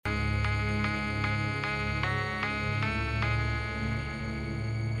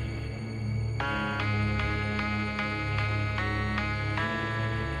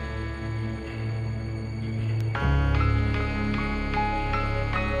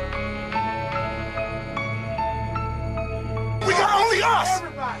be us.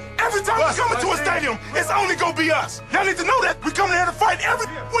 Every time we come into a stadium, it's only gonna be us. Y'all need to know that. We come here to fight every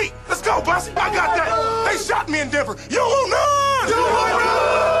week. Let's go, Bussy. I got that. They shot me in Denver. You won't none. You won't none.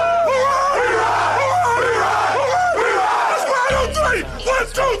 Let's ride on 3. 1,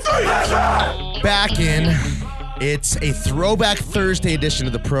 2, 3. Let's ride. Back in. It's a Throwback Thursday edition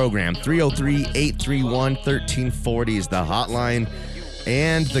of the program. 303-831-1340 is the hotline.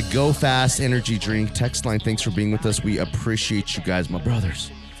 And the Go Fast energy drink text line. Thanks for being with us. We appreciate you guys, my brothers.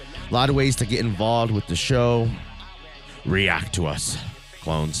 A lot of ways to get involved with the show. React to us,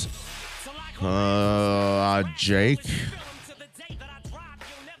 clones. Jake,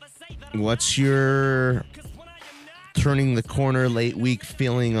 what's your turning the corner late week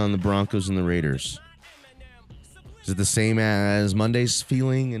feeling on the Broncos and the Raiders? Is it the same as Monday's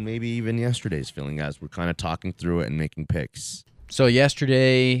feeling and maybe even yesterday's feeling as we're kind of talking through it and making picks? So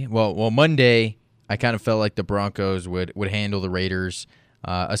yesterday, Monday, I kind of felt like the Broncos would handle the Raiders,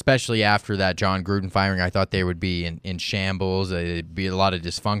 especially after that John Gruden firing. I thought they would be in shambles. It'd be a lot of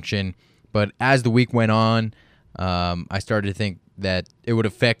dysfunction. But as the week went on, I started to think that it would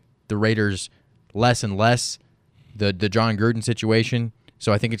affect the Raiders less and less, the John Gruden situation.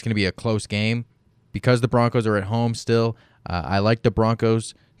 So I think it's going to be a close game. Because the Broncos are at home still, I like the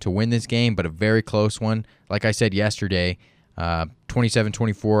Broncos to win this game, but a very close one. Like I said yesterday,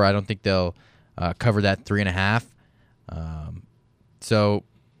 27-24, I don't think they'll cover that 3.5.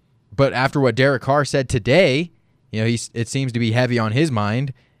 But after what Derek Carr said today, it seems to be heavy on his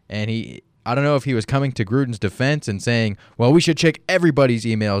mind, and I don't know if he was coming to Gruden's defense and saying, well, we should check everybody's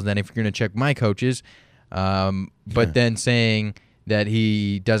emails then if you're going to check my coaches, but then saying that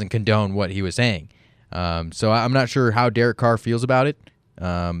he doesn't condone what he was saying. So I'm not sure how Derek Carr feels about it,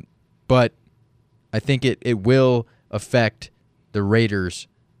 but I think it will affect the Raiders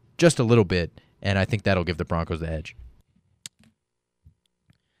just a little bit, and I think that'll give the Broncos the edge.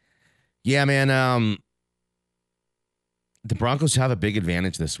 Yeah, man. The Broncos have a big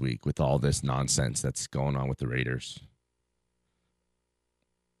advantage this week with all this nonsense that's going on with the Raiders.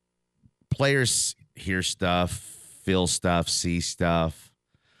 Players hear stuff, feel stuff, see stuff,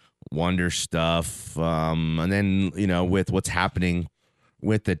 wonder stuff. And then, with what's happening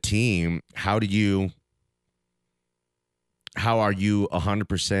with the team, how are you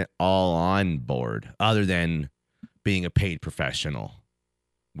 100% all on board other than being a paid professional,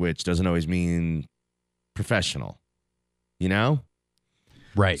 which doesn't always mean professional,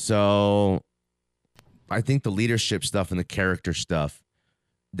 Right. So I think the leadership stuff and the character stuff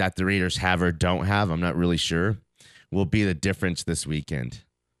that the Raiders have or don't have, I'm not really sure, will be the difference this weekend.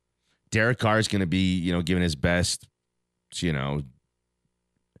 Derek Carr is going to be, giving his best, the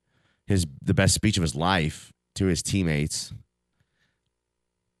best speech of his life to his teammates.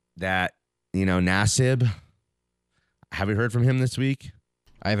 That, Nassib, have you heard from him this week?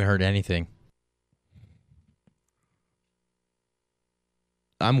 I haven't heard anything.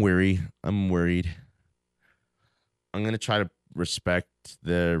 I'm worried. I'm going to try to respect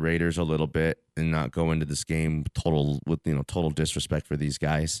the Raiders a little bit and not go into this game total disrespect for these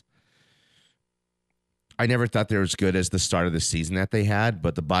guys. I never thought they were as good as the start of the season that they had,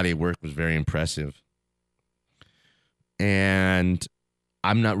 but the body of work was very impressive. And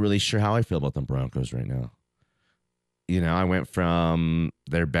I'm not really sure how I feel about the Broncos right now. I went from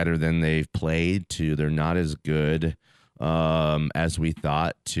they're better than they've played to they're not as good as we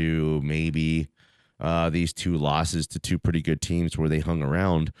thought to maybe these two losses to two pretty good teams where they hung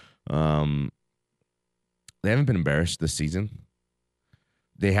around. They haven't been embarrassed this season.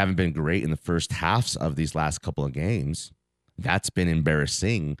 They haven't been great in the first halves of these last couple of games. That's been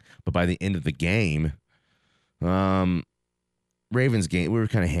embarrassing. But by the end of the game, Ravens game, we were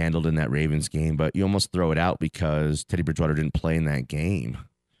kind of handled in that Ravens game, but you almost throw it out because Teddy Bridgewater didn't play in that game.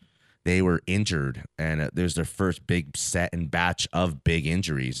 They were injured, and there's their first big set and batch of big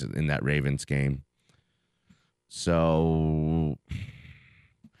injuries in that Ravens game. So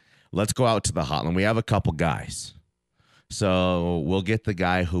let's go out to the hotline. We have a couple guys. So we'll get the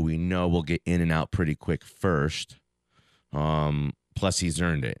guy who we know will get in and out pretty quick first. Plus, he's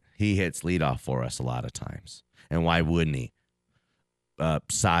earned it. He hits leadoff for us a lot of times. And why wouldn't he?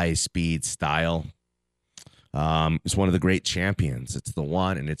 Size, speed, style. It's one of the great champions. It's the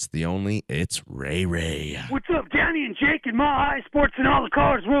one, and it's the only. It's Ray. What's up, Danny and Jake and Ma High Sports and all the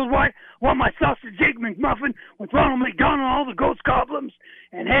cars worldwide? Want my sausage Jake McMuffin with Ronald McDonald, all the ghost goblins,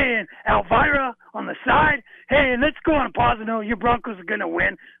 and hey, and Elvira on the side. Hey, and let's go on a positive note. Your Broncos are gonna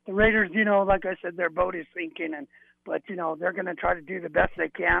win. The Raiders, like I said, their boat is sinking, but they're gonna try to do the best they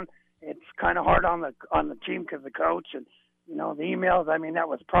can. It's kind of hard on the team because the coach and the emails. I mean, that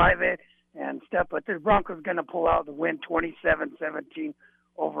was private. and stuff. But the Broncos going to pull out the win 27-17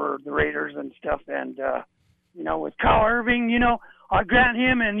 over the Raiders and stuff. And, with Kyle Irving, I grant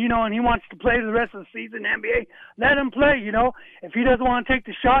him, and he wants to play the rest of the season in the NBA. Let him play, If he doesn't want to take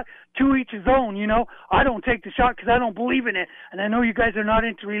the shot, to each his own, I don't take the shot because I don't believe in it. And I know you guys are not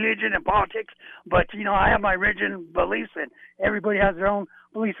into religion and politics, but, I have my religion beliefs, and everybody has their own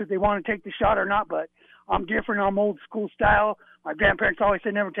beliefs if they want to take the shot or not. But I'm different. I'm old school style. My grandparents always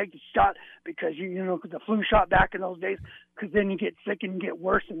said never take the shot because, the flu shot back in those days, because then you get sick and you get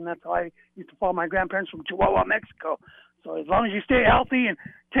worse. And that's how I used to follow my grandparents from Chihuahua, Mexico. So as long as you stay healthy and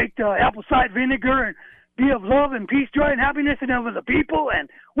take the apple cider vinegar and be of love and peace, joy, and happiness and over the people. And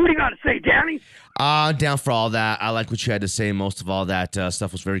what do you got to say, Danny? Down for all that. I like what you had to say. Most of all that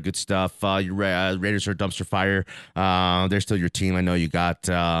stuff was very good stuff. Your Raiders are a dumpster fire. They're still your team. I know you got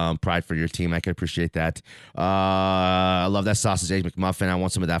pride for your team. I can appreciate that. I love that sausage egg McMuffin. I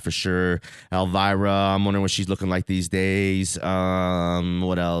want some of that for sure. Elvira, I'm wondering what she's looking like these days.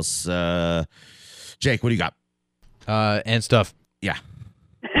 What else? Jake, what do you got? And stuff. Yeah.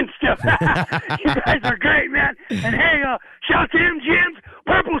 And stuff. You guys are great, man. And hey, shout to MGM's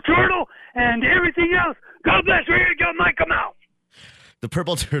Purple Turtle and everything else. God bless you. Here you go, Mike. Come out. The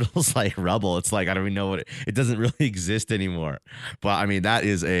purple turtle's like rubble. It's like, I don't even know what it doesn't really exist anymore. But I mean, that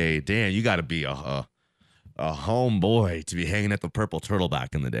is damn, you got to be a homeboy to be hanging at the purple turtle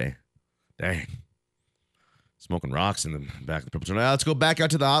back in the day. Dang. Smoking rocks in the back of the purple turtle. Now, let's go back out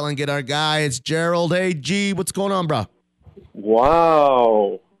to the hotline and get our guy. It's Gerald. Hey, G, what's going on, bro?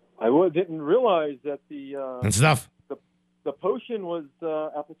 Wow. I didn't realize that and stuff. The potion was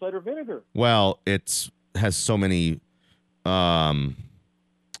apple cider vinegar. Well, has so many Say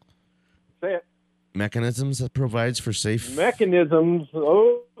it. mechanisms that provides for safe Mechanisms.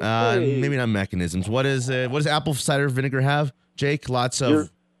 Oh. maybe not mechanisms. What does apple cider vinegar have, Jake? Lots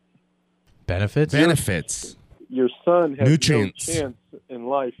of benefits. Your son has nutrients. No chance in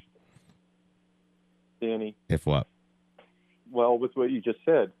life, Danny. If what? Well, with what you just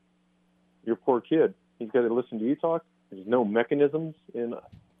said, your poor kid. He's got to listen to you talk. There's no mechanisms in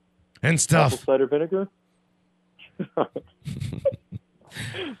And stuff. apple cider vinegar.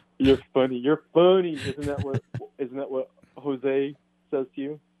 You're funny. You're funny. Isn't that what Jose says to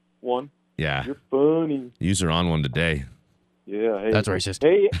you? One. Yeah. You're funny. User on one today. Yeah. Hey, That's racist.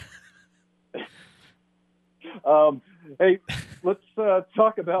 Hey. Hey, let's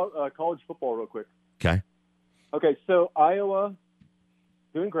talk about college football real quick. Okay. Okay, so Iowa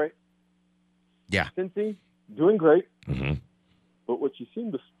doing great. Yeah. Cincy doing great. Mm-hmm. But what's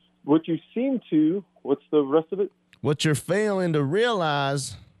the rest of it? What you're failing to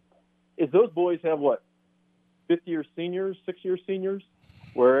realize Is those boys have what? 5-year seniors, 6-year seniors,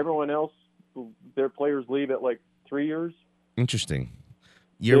 where everyone else, their players leave at like 3 years. Interesting.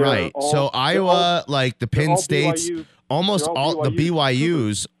 You're right. So Iowa, like the Penn States, almost all the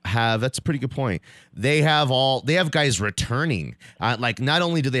BYUs have. That's a pretty good point. They have guys returning. Like not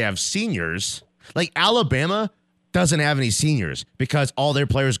only do they have seniors, like Alabama doesn't have any seniors because all their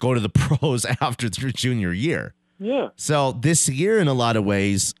players go to the pros after their junior year. Yeah. So this year, in a lot of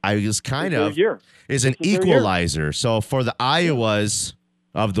ways, is an equalizer. So for the Iowas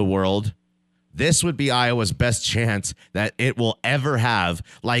of the world, this would be Iowa's best chance that it will ever have,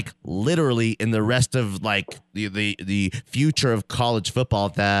 like literally in the rest of like the future of college football,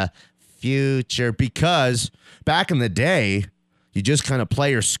 the future. Because back in the day, you just kind of play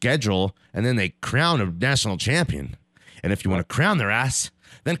your schedule and then they crown a national champion. And if you want to crown their ass,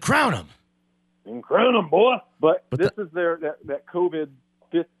 then crown them. And crown them, boy. But this is that COVID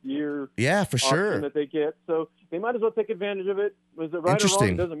 5th year. Yeah, for sure. That they get. So they might as well take advantage of it. Was it right or wrong?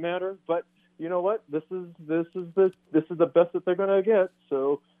 It doesn't matter. But you know what? This is the best that they're going to get.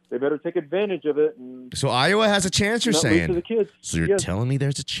 So they better take advantage of it. And so Iowa has a chance, you're saying? To the kids. So you're telling me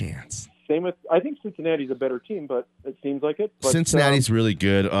there's a chance. Same with, I think Cincinnati's a better team, but it seems like it. But, Cincinnati's really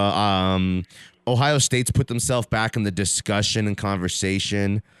good. Ohio State's put themselves back in the discussion and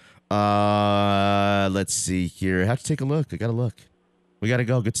conversation. Let's see here. I have to take a look. I got to look. We got to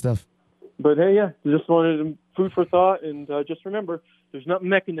go. Good stuff. But hey, yeah, just wanted food for thought, and just remember, there's not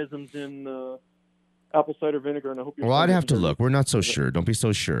mechanisms in apple cider vinegar, and I hope you're. Well, I'd have to look. We're not so sure. Don't be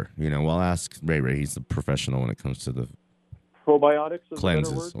so sure. We'll ask Ray. He's the professional when it comes to the probiotics.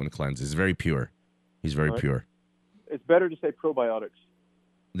 Cleanses. When it cleanses, he's very pure. He's very pure. It's better to say probiotics.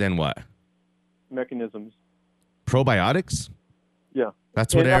 Then what? Mechanisms. Probiotics? Yeah.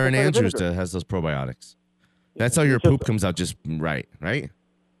 That's what Aaron Andrews does, has those probiotics. That's how your poop comes out just right? Yeah,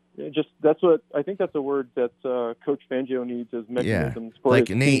 I think that's a word that Coach Fangio needs as mechanisms. Yeah. Like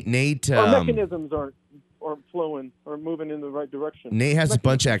Nate mechanisms aren't aren't flowing or moving in the right direction. Nate has a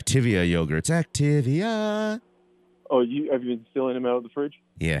bunch of Activia yogurts. Activia. Oh, have you been stealing them out of the fridge?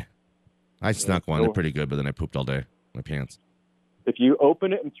 Yeah. I snuck one. They're pretty good, but then I pooped all day. My pants. If you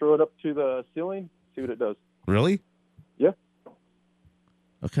open it and throw it up to the ceiling, see what it does. Really? Yeah.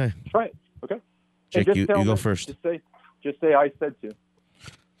 Okay. Try it. Okay. Jake, you go first. Just say I said to.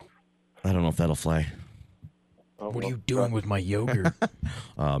 I don't know if that'll fly. Oh, what are you doing with my yogurt?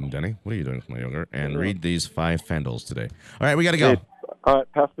 Denny, what are you doing with my yogurt? And read these 5 Fendels today. All right, we got to go. All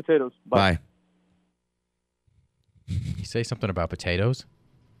right, pass potatoes. Bye. You say something about potatoes?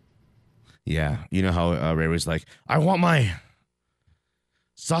 Yeah. You know how Ray was like, I want my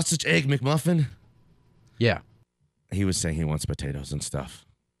sausage egg McMuffin? Yeah. He was saying he wants potatoes and stuff.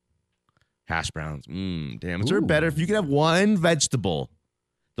 Hash browns. Damn. Is there better? If you could have one vegetable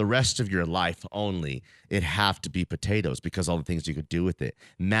the rest of your life only, it'd have to be potatoes because all the things you could do with it.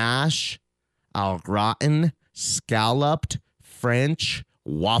 Mash, au gratin, scalloped, French,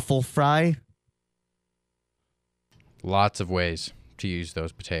 waffle fry. Lots of ways to use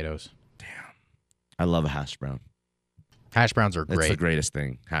those potatoes. Damn. I love a hash brown. Hash browns are great. It's the greatest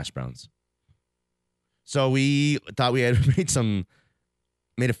thing, hash browns. So we thought we had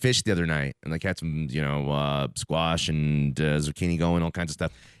made a fish the other night, and like had some, squash and zucchini going, all kinds of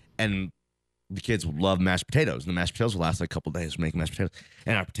stuff. And the kids love mashed potatoes, and the mashed potatoes will last like a couple of days. We're making mashed potatoes,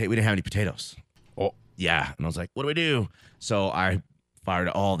 and we didn't have any potatoes. Oh, yeah. And I was like, what do we do? So I fired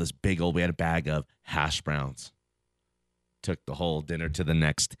all this big old. We had a bag of hash browns. Took the whole dinner to the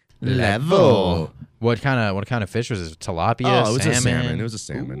next level. What kind of fish was it? Tilapia? Oh, it was salmon? a salmon. It was a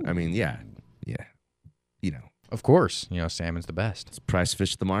salmon. Ooh. I mean, yeah. Of course, salmon's the best. It's price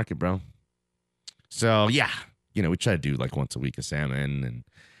fish at the market, bro. So yeah, we try to do like once a week a salmon, and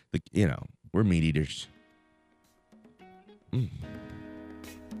we're meat eaters.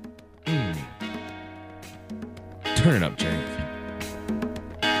 Turn it up, Jake.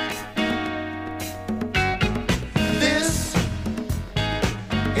 This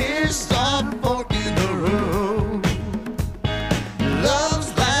is the fork in the road.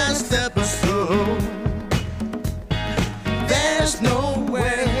 Love's last episode. There's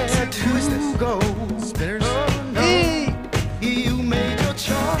nowhere to go. Spinners? Oh, no. Hey. You made your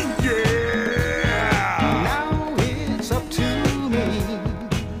choice. Yeah. Now it's up to me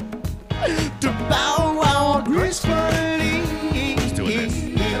to bow out gracefully. Who's doing this?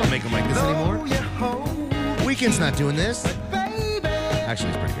 They don't make them like this anymore. Weekend's not doing this. Actually,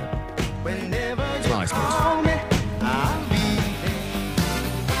 it's pretty good. It's my sports.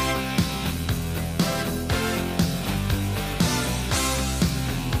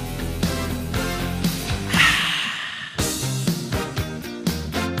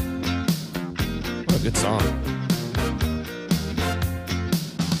 Good song.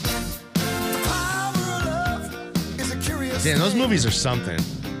 Damn, those movies are something.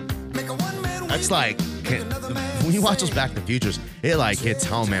 That's like, when you watch those Back to the Futures, it like hits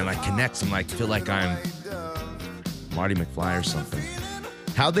home, man. Like connects them. Like feel like I'm Marty McFly or something.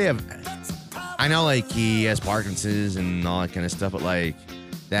 How they have, I know like he has Parkinson's and all that kind of stuff, but like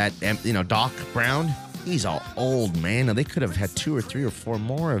that, Doc Brown, he's all old, man. Now they could have had 2 or 3 or 4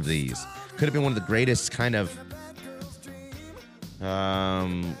 more of these. Could have been one of the greatest kind of,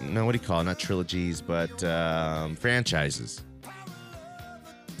 no, what do you call it? Not trilogies, but franchises.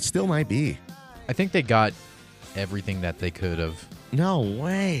 Still might be. I think they got everything that they could have. No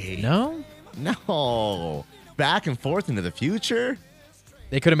way. No? No. Back and forth into the future?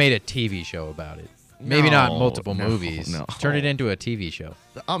 They could have made a TV show about it. Maybe not multiple movies. No. Turn it into a TV show.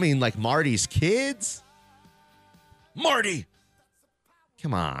 I mean, like Marty's kids? Marty!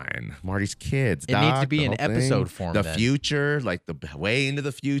 Come on, Marty's kids. It needs to be an episode form. The future, like the way into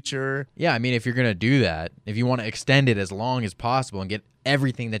the future. Yeah, I mean, if you're going to do that, if you want to extend it as long as possible and get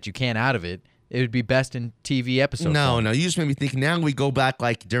everything that you can out of it, it would be best in TV episode form. No, you just made me think. Now we go back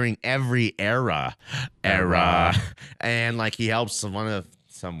like during every era, and like he helps somewhere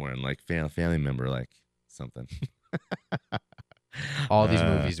and like family member, like something. All these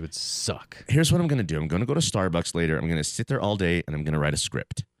movies would suck. Here's what I'm going to do. I'm going to go to Starbucks later. I'm going to sit there all day, and I'm going to write a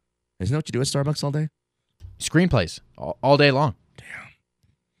script. Isn't that what you do at Starbucks all day? Screenplays all day long. Damn.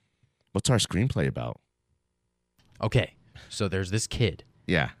 What's our screenplay about? Okay, so there's this kid.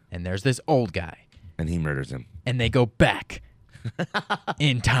 Yeah. And there's this old guy. And he murders him. And they go back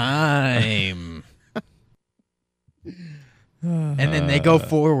in time. And then they go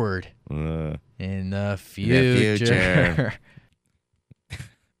forward in the future.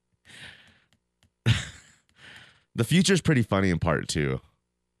 The future's pretty funny in part 2.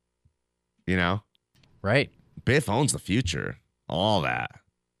 Right. Biff owns the future. All that.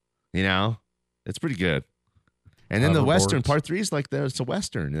 It's pretty good. And then the Western Hoverboards. part 3 is like it's a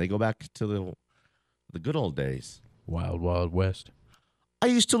Western. They go back to the good old days. Wild Wild West. I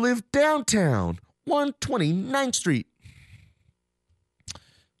used to live downtown, 129th Street.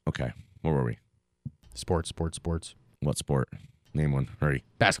 Okay, where were we? Sports. What sport? Name one. Hurry.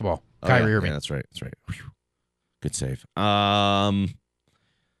 Basketball. Oh, Kyrie yeah, Irving. yeah, that's right. Whew. Good save.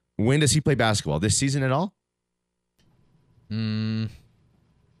 When does he play basketball? This season at all? I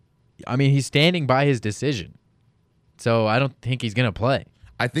mean, he's standing by his decision. So I don't think he's going to play.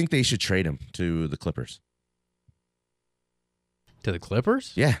 I think they should trade him to the Clippers. To the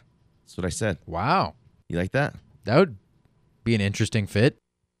Clippers? Yeah, that's what I said. Wow. You like that? That would be an interesting fit.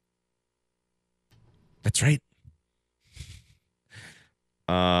 That's right.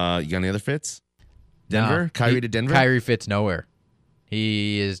 You got any other fits? Denver? No, Kyrie to Denver? Kyrie fits nowhere.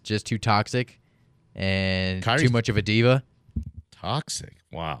 He is just too toxic and Kyrie's too much of a diva. Toxic.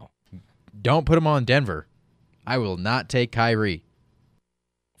 Wow. Don't put him on Denver. I will not take Kyrie.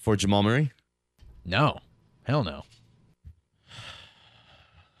 For Jamal Murray? No. Hell no.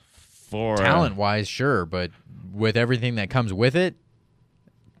 For Talent-wise, sure, but with everything that comes with it,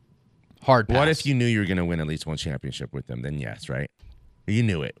 hard pass. What if you knew you were going to win at least one championship with them? Then yes, right? You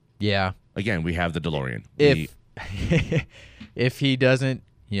knew it. Yeah. Again, we have the DeLorean. If he doesn't,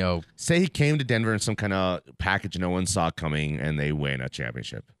 Say he came to Denver in some kind of package no one saw coming and they win a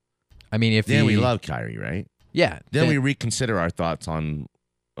championship. I mean, if Then we love Kyrie, right? Yeah. Then we reconsider our thoughts on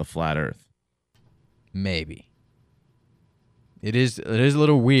a flat earth. Maybe. It is a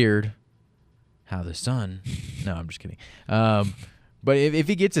little weird how the sun. No, I'm just kidding. But if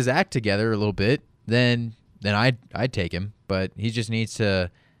he gets his act together a little bit, then I'd take him. But he just needs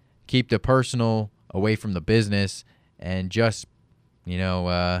to keep the personal away from the business and just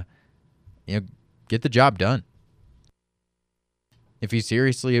get the job done. If he's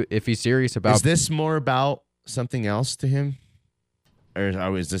serious about, Is this more about something else to him,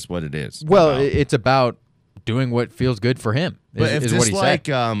 or is this what it is? well, about? it's about doing what feels good for him. But Is is what this he like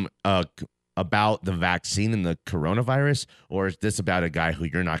said. about the vaccine and the coronavirus, or is this about a guy who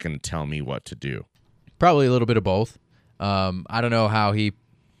you're not going to tell me what to do? Probably a little bit of both. I don't know how he,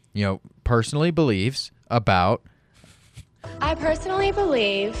 personally believes about. I personally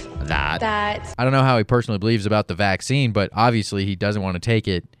believe that I don't know how he personally believes about the vaccine, but obviously he doesn't want to take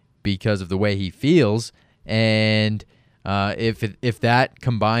it because of the way he feels. And if that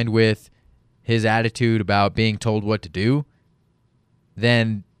combined with his attitude about being told what to do,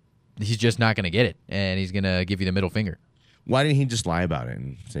 then he's just not going to get it, and he's going to give you the middle finger. Why didn't he just lie about it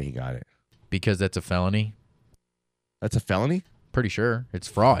and say he got it? Because that's a felony. That's a felony? Pretty sure. It's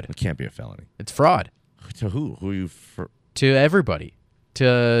fraud. It can't be a felony. It's fraud. To who? Who are you? To everybody.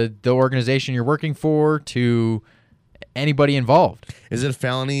 To the organization you're working for, to anybody involved. Is it a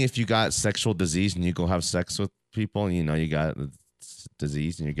felony if you got sexual disease and you go have sex with people and you got the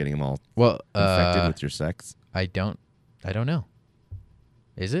disease and you're getting them all infected with your sex? I don't know.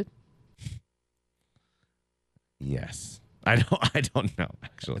 Is it? Yes. I don't know,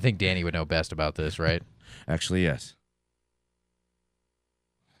 actually. I think Danny would know best about this, right? Actually, yes.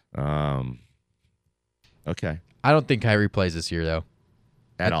 Okay. I don't think Kyrie plays this year, though.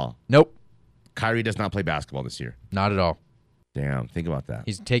 At all. Nope. Kyrie does not play basketball this year. Not at all. Damn. Think about that.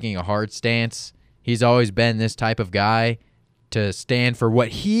 He's taking a hard stance. He's always been this type of guy to stand for what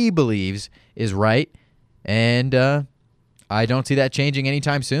he believes is right. And I don't see that changing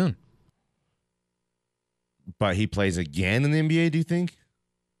anytime soon. But he plays again in the NBA, do you think?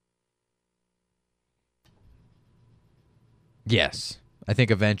 Yes. I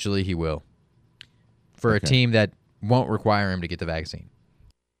think eventually he will. For a team that won't require him to get the vaccine.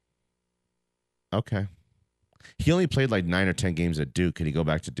 Okay. He only played like 9 or 10 games at Duke. Could he go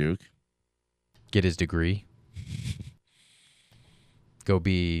back to Duke? Get his degree. Go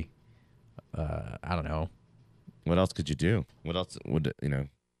be, I don't know. What else could you do? What else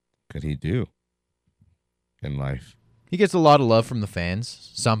could he do in life? He gets a lot of love from the fans.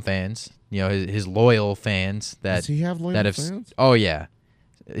 Some fans. His loyal fans. Does he have loyal fans? Oh, yeah.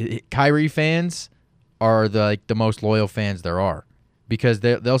 Kyrie fans are the most loyal fans there are because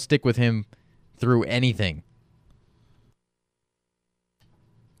they'll stick with him through anything.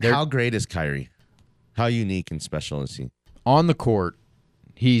 How great is Kyrie? How unique and special is he? On the court,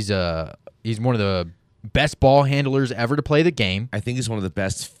 he's one of the best ball handlers ever to play the game. I think he's one of the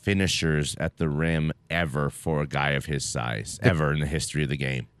best finishers at the rim ever for a guy of his size, ever in the history of the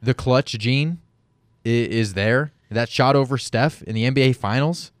game. The clutch gene is there. That shot over Steph in the NBA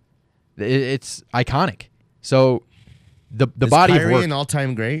Finals, it's iconic. So the body Kyrie of work, an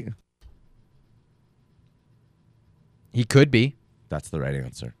all-time great? he could be That's the right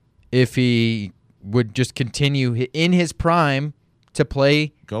answer. if he would just continue in his prime to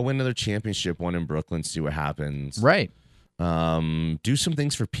play. Go win another championship, one in Brooklyn, see what happens. Right. Do some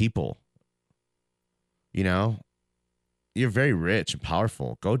things for people. You know, you're very rich and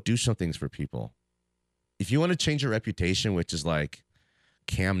powerful. Go do some things for people. If you want to change your reputation, which is like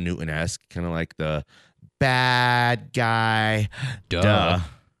Cam Newton-esque, kind of like the bad guy, duh,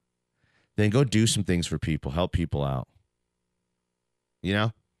 then go do some things for people. Help people out. You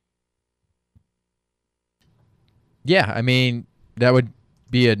know? Yeah, I mean, that would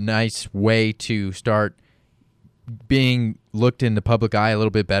be a nice way to start being looked in the public eye a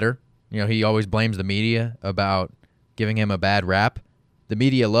little bit better. You know, he always blames the media about giving him a bad rap. The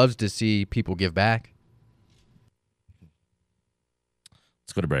media loves to see people give back.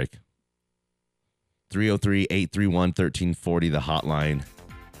 Let's go to break. 303-831-1340, the hotline.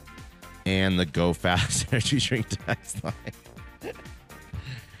 And the Go Fast Energy Drink text line.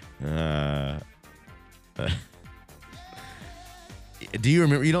 Do you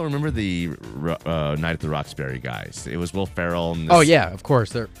remember? You don't remember the Night at the Roxbury guys? It was Will Ferrell. And this, oh, yeah, of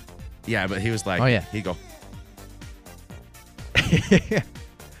course. Yeah, but he was like, oh, yeah. He'd go.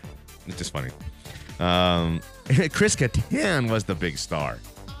 It's just funny. Chris Kattan was the big star.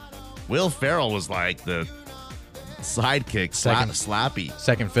 Will Ferrell was like the sidekick, slappy.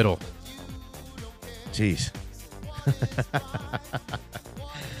 Second fiddle. Jeez.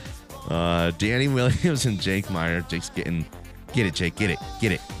 Danny Williams and Jake Meyer. Jake's getting... Get it, Jake. Get it.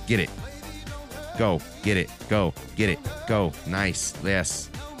 Get it. Get it. Go. Get it. Go. Get it. Go. Nice. Yes.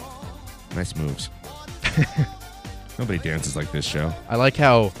 Nice moves. Nobody dances like this show. I like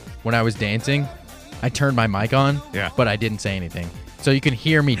how when I was dancing, I turned my mic on, but I didn't say anything. So you can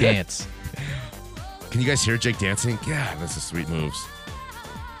hear me dance. Can you guys hear Jake dancing? Yeah, that's a sweet moves.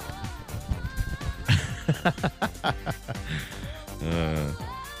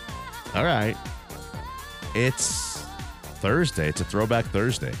 All right. It's Thursday. It's a throwback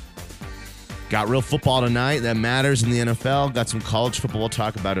Thursday. Got real football tonight that matters in the NFL. Got some college football we'll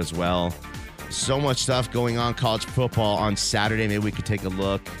talk about as well. So much stuff going on college football on Saturday. Maybe we could take a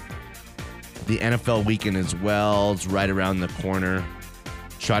look. The NFL weekend as well. It's right around the corner.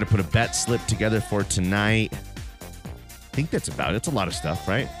 Try to put a bet slip together for tonight. I think that's about it. It's a lot of stuff,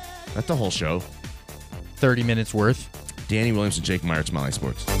 right? That's the whole show. 30 minutes worth. Danny Williams and Jake Meyer, Smiley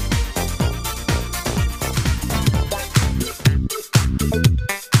Sports.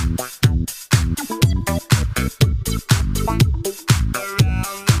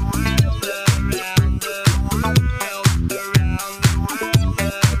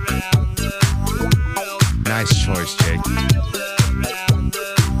 Nice choice, Jake.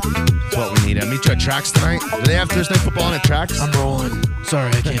 That's what we need. Meet you at Tracks tonight. Do they have Thursday Night Football on at Tracks? I'm rolling. Sorry,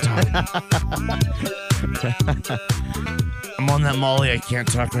 I can't talk. I'm on that Molly. I can't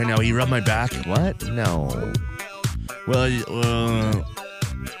talk right now. You rub my back? What? No. Well,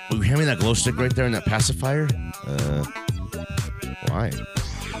 will you hand me that glow stick right there and that pacifier? Why?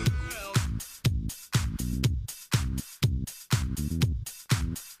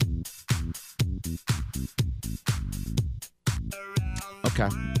 Okay.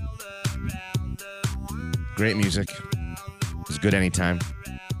 Great music. It's good anytime.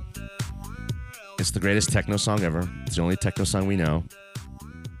 It's the greatest techno song ever. It's the only techno song we know.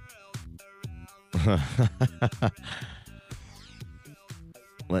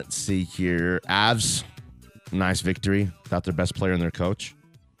 Let's see here. Avs, nice victory. Without their best player and their coach.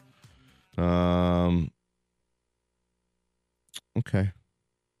 Okay.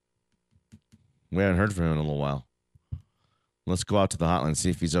 We haven't heard from him in a little while. Let's go out to the hotline and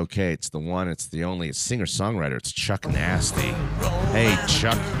see if he's okay. It's the one, it's the only, it's singer-songwriter. It's Chuck Nasty. Hey,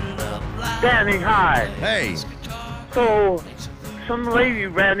 Chuck. Danny, hi. Hey. So, some lady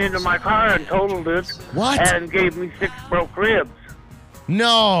ran into my car and totaled it. What? And gave me 6 broke ribs.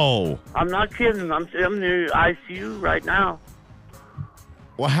 No. I'm not kidding. I'm in the ICU right now.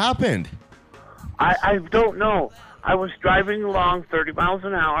 What happened? I don't know. I was driving along 30 miles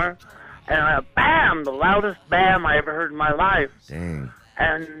an hour, and bam, the loudest bam I ever heard in my life. Dang.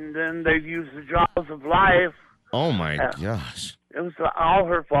 And then they used the jaws of life. Oh, my gosh. It was all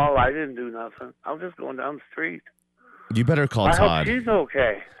her fault. I didn't do nothing. I was just going down the street. You better call I Todd. hope she's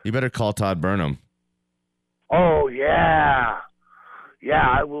okay. You better call Todd Burnham. Oh, yeah. Yeah,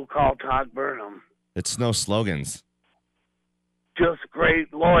 I will call Todd Burnham. It's no slogans. Just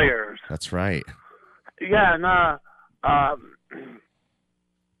great lawyers. That's right. Yeah, and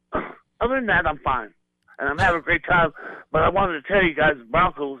other than that, I'm fine. And I'm having a great time. But I wanted to tell you guys, the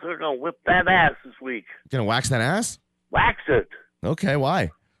Broncos, they're going to whip that ass this week. You gonna wax that ass? Wax it. Okay,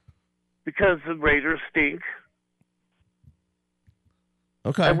 why? Because the Raiders stink.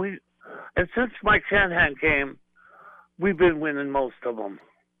 Okay. And since Mike Shanahan came, we've been winning most of them.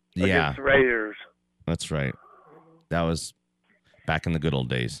 Yeah. Against the Raiders. That's right. That was back in the good old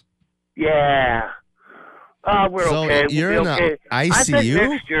days. Yeah. We're so okay. You're we'll in be okay. the ICU? I think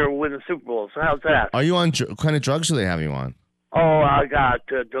next year we'll win the Super Bowl. So how's that? Are you on what kind of drugs do they have you on? Oh, I got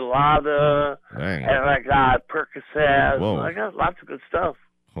Dilaudid, Dang. and I got Percocet. Whoa. I got lots of good stuff.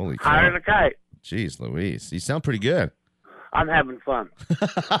 Holy cow. Higher than a kite. Jeez Louise. You sound pretty good. I'm having fun.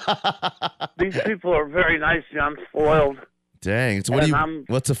 These people are very nice. I'm spoiled. Dang. So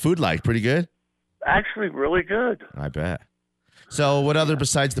what's the food like? Pretty good? Actually, really good. I bet. So what other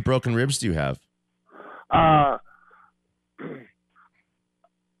besides the broken ribs do you have? I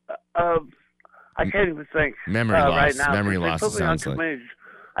can't even think. Memory loss. Right now. Memory They loss. put me on Sounds like. too many-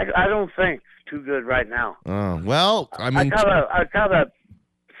 I don't think too good right now. Oh well, I mean. I got a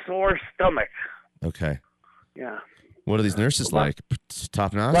sore stomach. Okay. Yeah. What are these nurses like?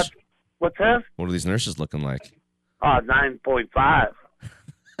 Top notch? What's that? What are these nurses looking like? 9.5.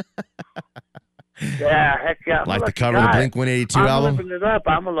 Yeah, heck yeah. Like the cover of the Blink 182 album? I'm living it up.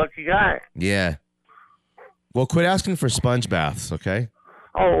 I'm a lucky guy. Yeah. Well, quit asking for sponge baths, okay?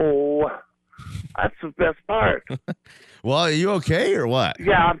 Oh, that's the best part. Well, are you okay or what?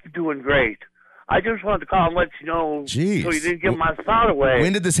 Yeah, I'm doing great. I just wanted to call and let you know Jeez. so you didn't give my thought away.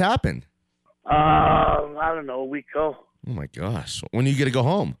 When did this happen? I don't know, a week ago. Oh, my gosh. When are you going to go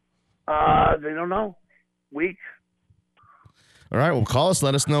home? They don't know. Week. All right, well, call us.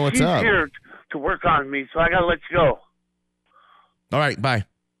 Let us know what's She's up. here to work on me, so I got to let you go. All right, bye.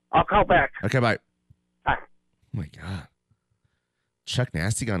 I'll call back. Okay, bye. Bye. Oh, my God. Chuck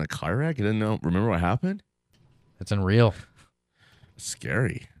Nasty got in a car wreck? You didn't know? Remember what happened? That's unreal.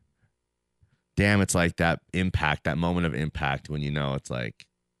 Scary. Damn, it's like that impact, that moment of impact when you know it's like,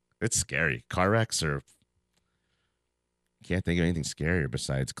 it's scary. Car wrecks are, can't think of anything scarier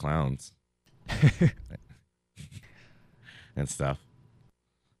besides clowns and stuff.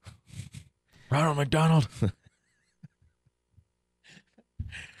 Ronald McDonald.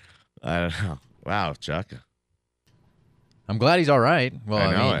 I don't know. Wow, Chuck. I'm glad he's all right. Well,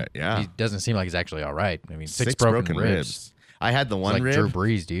 I know mean, it, yeah. He doesn't seem like he's actually all right. I mean, six broken ribs. I had the It's one like rib. Drew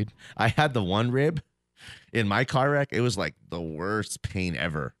Brees, dude. I had the one rib in my car wreck. It was like the worst pain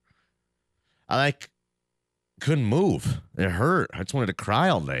ever. I couldn't move. It hurt. I just wanted to cry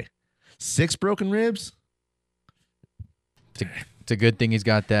all day. 6 broken ribs. It's a good thing he's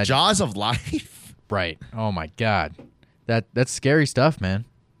got that. Jaws of life. Right. Oh my God. That's scary stuff, man.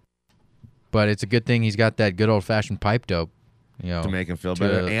 But it's a good thing he's got that good old fashioned pipe dope. You know, To make him feel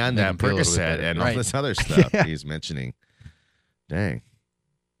better. And make that him feel a little bit Percocet better. and Right. all this other stuff Yeah. he's mentioning. Dang.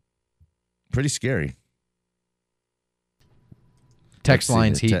 Pretty scary. Text Let's see.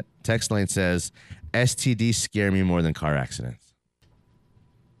 lines heat. Text line says, STDs scare me more than car accidents.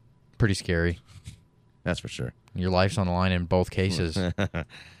 Pretty scary. That's for sure. Your life's on the line in both cases.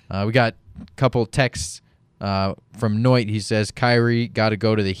 We got a couple texts from Noit. He says, Kyrie got to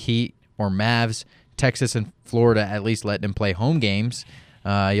go to the Heat or Mavs. Texas and Florida at least letting him play home games.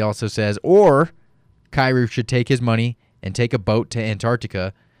 He also says, or Kyrie should take his money and take a boat to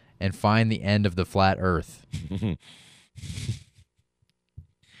Antarctica and find the end of the flat earth.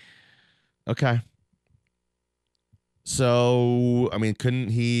 Okay. So, I mean, couldn't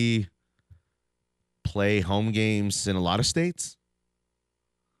he play home games in a lot of states?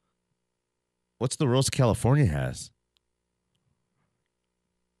 What's the rules California has?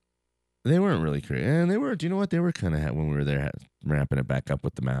 They weren't really crazy. And they were, do you know what? They were kind of, when we were there, ramping it back up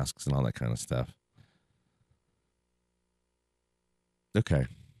with the masks and all that kind of stuff. Okay.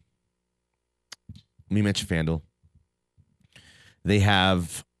 We mentioned FanDuel. They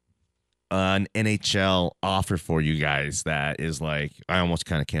have an NHL offer for you guys that is like, I almost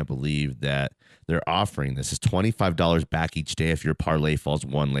kind of can't believe that they're offering this. It's $25 back each day if your parlay falls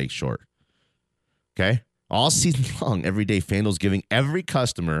one leg short. Okay? All season long, every day, FanDuel's giving every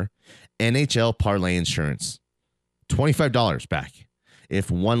customer NHL parlay insurance. $25 back if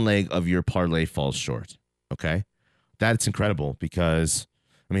one leg of your parlay falls short. Okay? That's incredible because,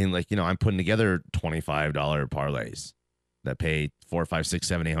 I mean, like, you know, I'm putting together $25 parlays that pay $4, $5,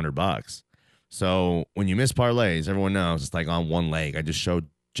 $6, $7, $800. So when you miss parlays, everyone knows it's like on one leg. I just showed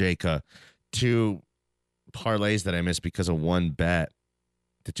Jake 2 parlays that I missed because of one bet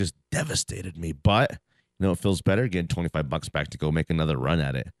that just devastated me. But you know, it feels better getting $25 back to go make another run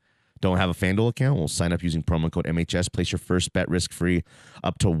at it. Don't have a FanDuel account? Well, sign up using promo code MHS. Place your first bet risk-free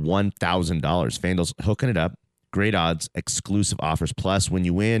up to $1,000. FanDuel's hooking it up. Great odds, exclusive offers. Plus, when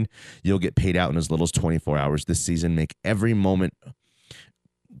you win, you'll get paid out in as little as 24 hours this season. Make every moment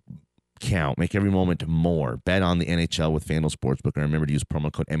count. Make every moment more. Bet on the NHL with FanDuel Sportsbook. And remember to use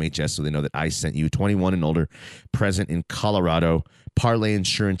promo code MHS so they know that I sent you. 21 and older, present in Colorado. Parlay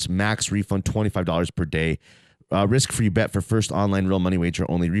Insurance, max refund $25 per day. Risk-free bet for first online real money wager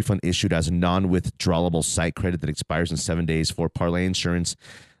only. Refund issued as a non-withdrawable site credit that expires in 7 days for Parlay Insurance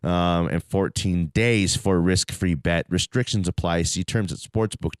and 14 days for risk-free bet. Restrictions apply. See terms at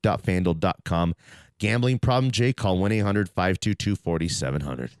sportsbook.fanduel.com. Gambling problem, Jake? Call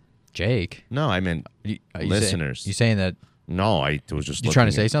 1-800-522-4700. Jake? No, I meant listeners. You saying that? No, I was just. You trying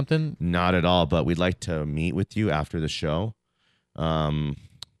to say something? Not at all. But we'd like to meet with you after the show.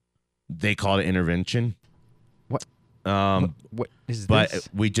 They call it intervention. What? What is but this?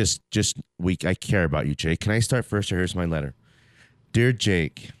 We I care about you, Jake. Can I start first, or here's my letter? Dear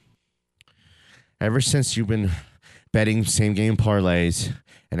Jake, ever since you've been betting same game parlays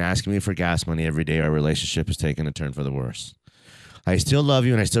and asking me for gas money every day, our relationship has taken a turn for the worse. I still love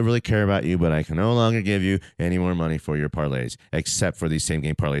you and I still really care about you, but I can no longer give you any more money for your parlays, except for these same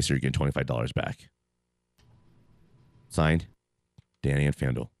game parlays, so you're getting $25 back. Signed, Danny and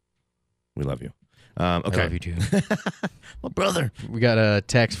FanDuel. We love you. Okay. I love you too. My brother. We got a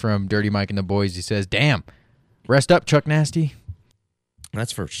text from Dirty Mike and the boys. He says, "Damn, rest up, Chuck Nasty."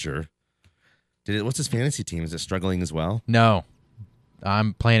 That's for sure. What's his fantasy team? Is it struggling as well? No.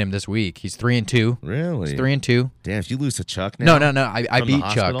 I'm playing him this week. He's 3-2. Really? He's 3-2. Damn, if you lose to Chuck now. No. I beat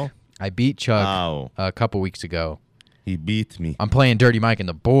Chuck. I beat Chuck a couple weeks ago. He beat me. I'm playing Dirty Mike and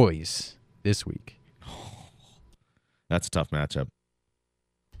the boys this week. That's a tough matchup.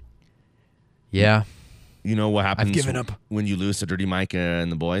 Yeah. You know what happens I've given up. When you lose to Dirty Mike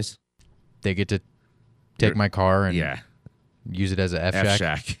and the boys? They get to take my car and use it as a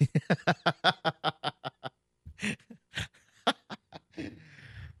F-Shack.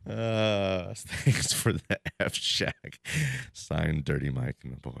 Thanks for the F-Shack. Signed Dirty Mike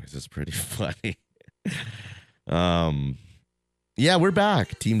and the boys. It's pretty funny. Yeah, we're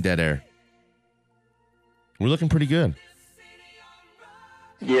back. Team Dead Air. We're looking pretty good.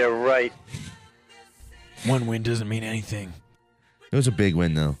 Yeah, right. One win doesn't mean anything. It was a big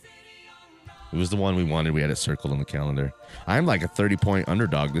win, though. It was the one we wanted. We had it circled on the calendar. I'm like a 30-point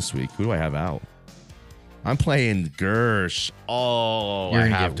underdog this week. Who do I have out? I'm playing Gersh. Oh, You're I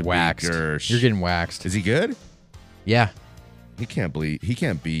gonna have get to waxed. beat Gersh. You're getting waxed. Is he good? Yeah. He can't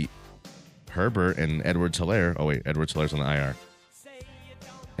beat Herbert and Edwards-Helaire. Oh, wait. Edwards-Hilaire's on the IR.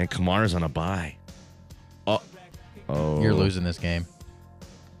 And Kamara's on a bye. Oh. You're losing this game.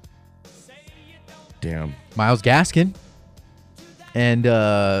 Damn. Myles Gaskin and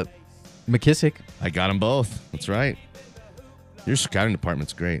McKissick. I got them both. That's right. Your scouting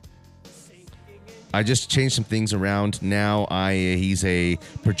department's great. I just changed some things around. Now he's a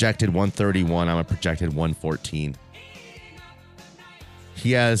projected 131. I'm a projected 114.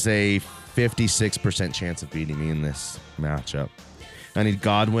 He has a 56% chance of beating me in this matchup. I need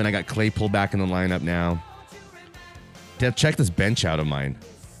Godwin. I got Claypool back in the lineup now. Check this bench out of mine.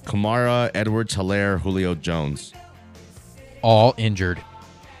 Kamara, Edwards-Helaire, Julio Jones. All injured.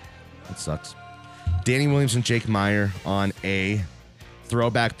 That sucks. Danny Williams and Jake Meyer on a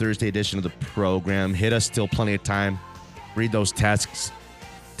Throwback Thursday edition of the program. Hit us, still plenty of time. Read those texts.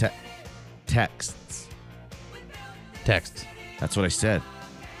 Texts. That's what I said.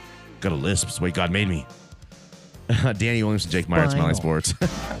 Got a lisp. That's the way God made me. Danny Williams and Jake Meyer at Smiling Sports.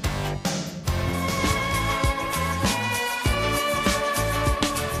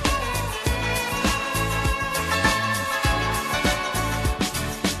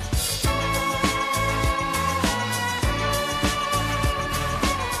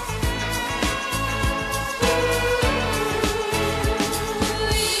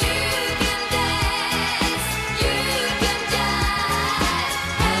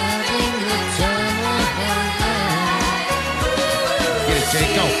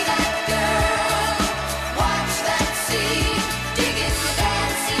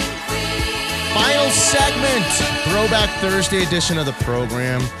 Throwback Thursday edition of the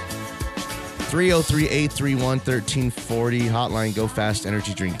program. 303-831-1340. Hotline, Go Fast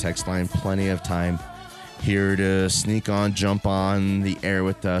Energy Drink text line. Plenty of time here to sneak on, jump on the air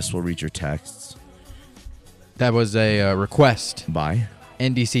with us. We'll read your texts. That was a request. By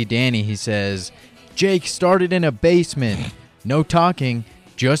NDC Danny. He says, Jake started in a basement. No talking,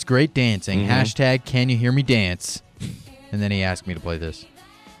 just great dancing. Hashtag can you hear me dance? And then he asked me to play this.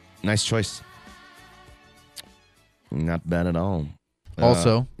 Nice choice. Not bad at all.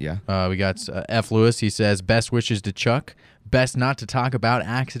 Also, we got F. Lewis. He says, best wishes to Chuck. Best not to talk about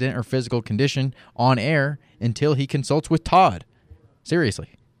accident or physical condition on air until he consults with Todd.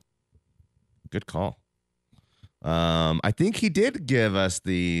 Seriously. Good call. I think he did give us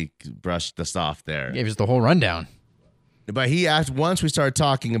the brush the soft there. He gave us the whole rundown. But he asked once we started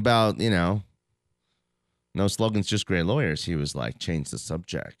talking about, no slogans, just great lawyers. He was like, change the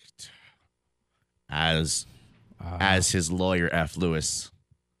subject. As his lawyer F. Lewis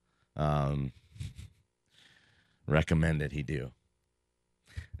recommended he do.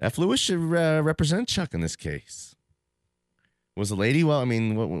 F. Lewis should represent Chuck in this case. Was the lady? Well, I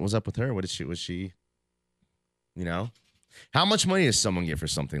mean, what was up with her? What did she? Was she? How much money does someone get for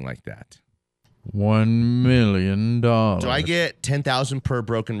something like that? $1 million. Do I get 10,000 per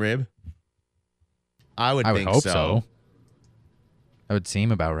broken rib? I would hope so. That would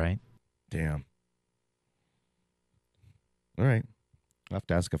seem about right. Damn. All right. I'll have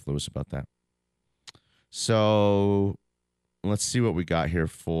to ask F. Lewis about that. So let's see what we got here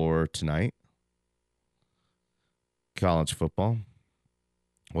for tonight. College football.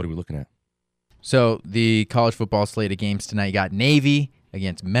 What are we looking at? So the college football slate of games tonight, you got Navy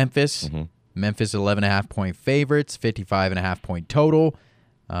against Memphis. Mm-hmm. Memphis 11.5-point favorites, 55.5-point total.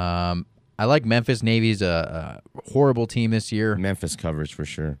 I like Memphis. Navy's a horrible team this year. Memphis covers for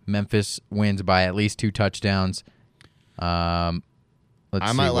sure. Memphis wins by at least 2 touchdowns. I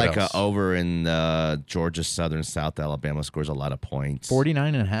might like over in Georgia Southern South Alabama scores a lot of points.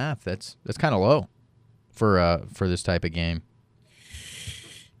 49.5. That's kind of low for this type of game.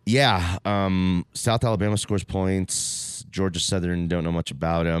 Yeah, South Alabama scores points. Georgia Southern, don't know much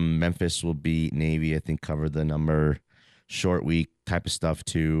about them. Memphis will beat Navy, I think, cover the number. Short week type of stuff,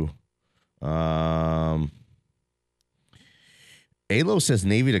 too. Alo says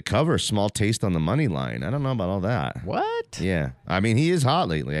Navy to cover. Small taste on the money line. I don't know about all that. What? Yeah. I mean, he is hot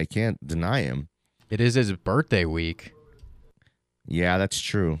lately. I can't deny him. It is his birthday week. Yeah, that's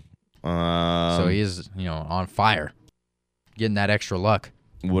true. So he is, on fire. Getting that extra luck.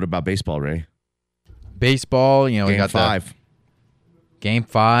 What about baseball, Ray? Baseball, we Game got 5. Game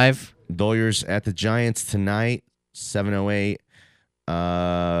 5. Doyers at the Giants tonight, 7:08.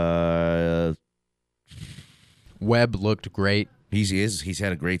 Webb looked great. He's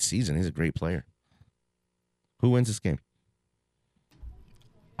had a great season. He's a great player. Who wins this game?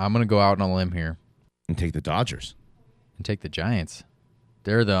 I'm going to go out on a limb here. And take the Dodgers. And take the Giants.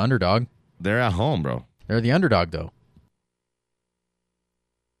 They're the underdog. They're at home, bro. They're the underdog, though.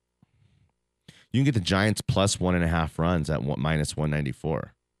 You can get the Giants plus 1.5 runs at minus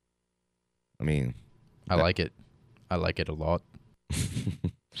 194. I mean, I like it. I like it a lot.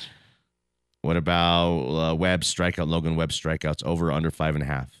 What about Webb strikeout? Logan Webb strikeouts over or under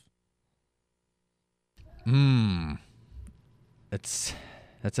 5.5. That's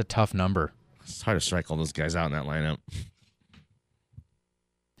a tough number. It's hard to strike all those guys out in that lineup.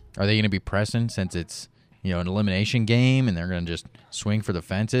 Are they going to be pressing since it's an elimination game and they're going to just swing for the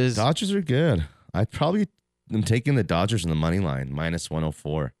fences? Dodgers are good. I probably am taking the Dodgers in the money line, minus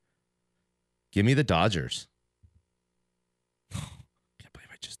 104. Give me the Dodgers. Can't believe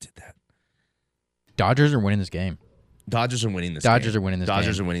I just did that. Dodgers are winning this game. Dodgers are winning this Dodgers are winning this game.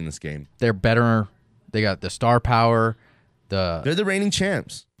 Dodgers are winning this game. They're better. They got the star power. They're the reigning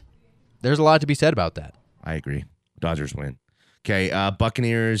champs. There's a lot to be said about that. I agree. Dodgers win. Okay,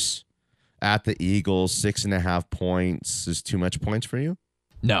 Buccaneers at the Eagles, 6.5 points. Is too much points for you?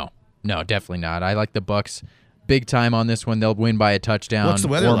 No, definitely not. I like the Bucs big time on this one. They'll win by a touchdown. What's the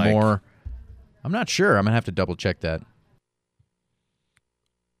weather or like? More. I'm not sure. I'm going to have to double check that.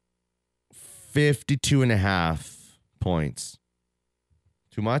 52.5 points.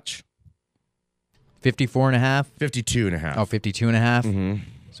 Too much? 54.5? 52.5. Oh, 52.5? Mm-hmm.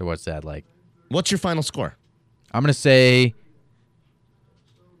 So what's that like? What's your final score? I'm going to say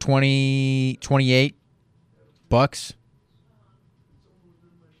 28 Bucks,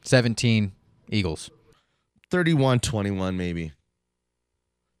 17 Eagles. 31-21 maybe.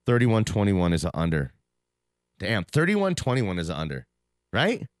 31-21 is an under. Damn, 31-21 is an under.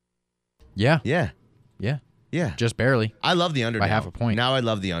 Right? Yeah. Yeah. Yeah. Yeah. Just barely. I love the under by now. half a point. Now I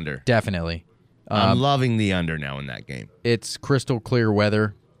love the under. Definitely. I'm loving the under now in that game. It's crystal clear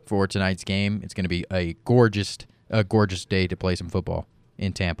weather for tonight's game. It's going to be a gorgeous day to play some football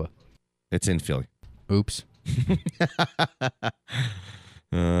in Tampa. It's in Philly. Oops.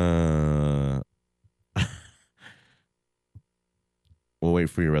 We'll wait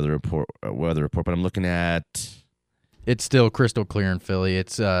for your weather report, but I'm looking at... It's still crystal clear in Philly.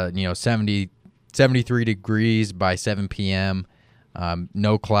 It's 73 degrees by 7 p.m.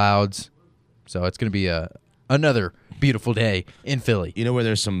 No clouds. So it's going to be another beautiful day in Philly. You know where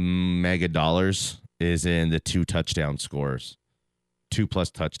there's some mega dollars is in the 2 touchdown scores.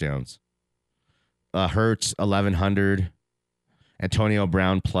 2+ touchdowns. Hurts 1,100. Antonio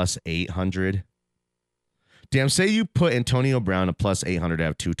Brown plus 800. Damn, say you put Antonio Brown a plus 800 to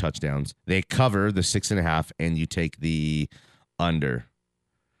have 2 touchdowns. They cover the 6.5, and you take the under.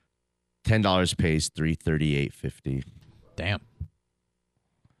 $10 pays $338.50. Damn.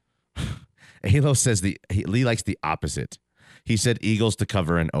 Halo says Lee likes the opposite. He said Eagles to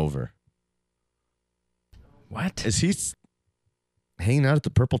cover and over. What? Is he hanging out at the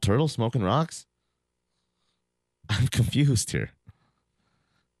Purple Turtle smoking rocks? I'm confused here.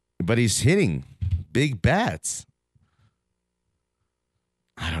 But he's hitting big bats.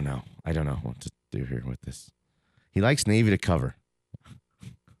 I don't know what to do here with this. He likes Navy to cover.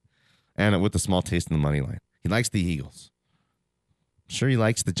 And with a small taste in the money line. He likes the Eagles. I'm sure he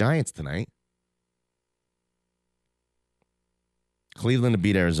likes the Giants tonight. Cleveland to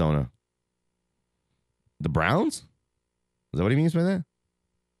beat Arizona. The Browns? Is that what he means by that?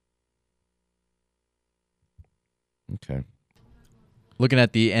 Okay. Looking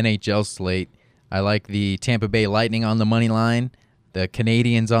at the NHL slate, I like the Tampa Bay Lightning on the money line, the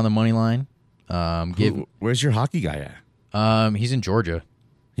Canadians on the money line. Where's your hockey guy at? He's in Georgia.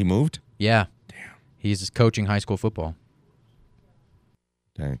 He moved? Yeah. Damn. He's coaching high school football.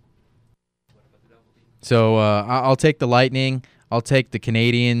 Dang. So I'll take the Lightning. I'll take the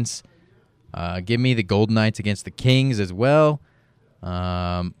Canadians. Give me the Golden Knights against the Kings as well.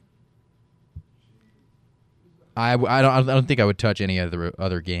 I don't think I would touch any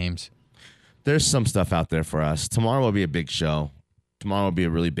other games. There's some stuff out there for us. Tomorrow will be a big show. Tomorrow will be a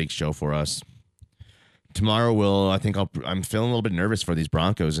really big show for us. Tomorrow I'm feeling a little bit nervous for these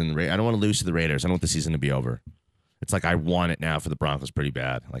Broncos, and I don't want to lose to the Raiders. I don't want the season to be over. It's like I want it now for the Broncos pretty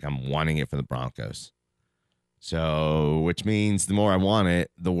bad. Like I'm wanting it for the Broncos. So, which means the more I want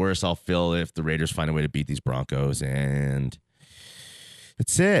it, the worse I'll feel if the Raiders find a way to beat these Broncos. And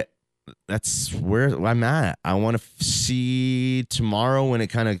that's it. That's where I'm at. I want to see tomorrow when it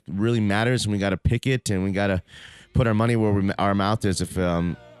kind of really matters and we got to pick it and we got to put our money where our mouth is if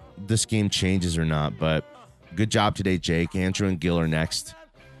this game changes or not. But good job today, Jake. Andrew and Gil are next.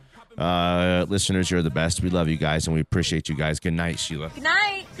 Listeners, you're the best. We love you guys and we appreciate you guys. Good night, Sheila. Good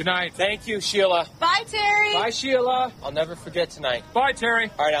night. Good night. Thank you, Sheila. Bye, Terry. Bye, Sheila. I'll never forget tonight. Bye,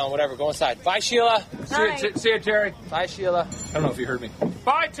 Terry. All right, Alan, whatever. Go inside. Bye, Sheila. See you, Terry. Bye, Sheila. I don't know if you heard me.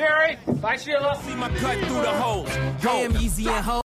 Bye, Terry. Bye, Sheila. See my cut through the holes. Damn easy and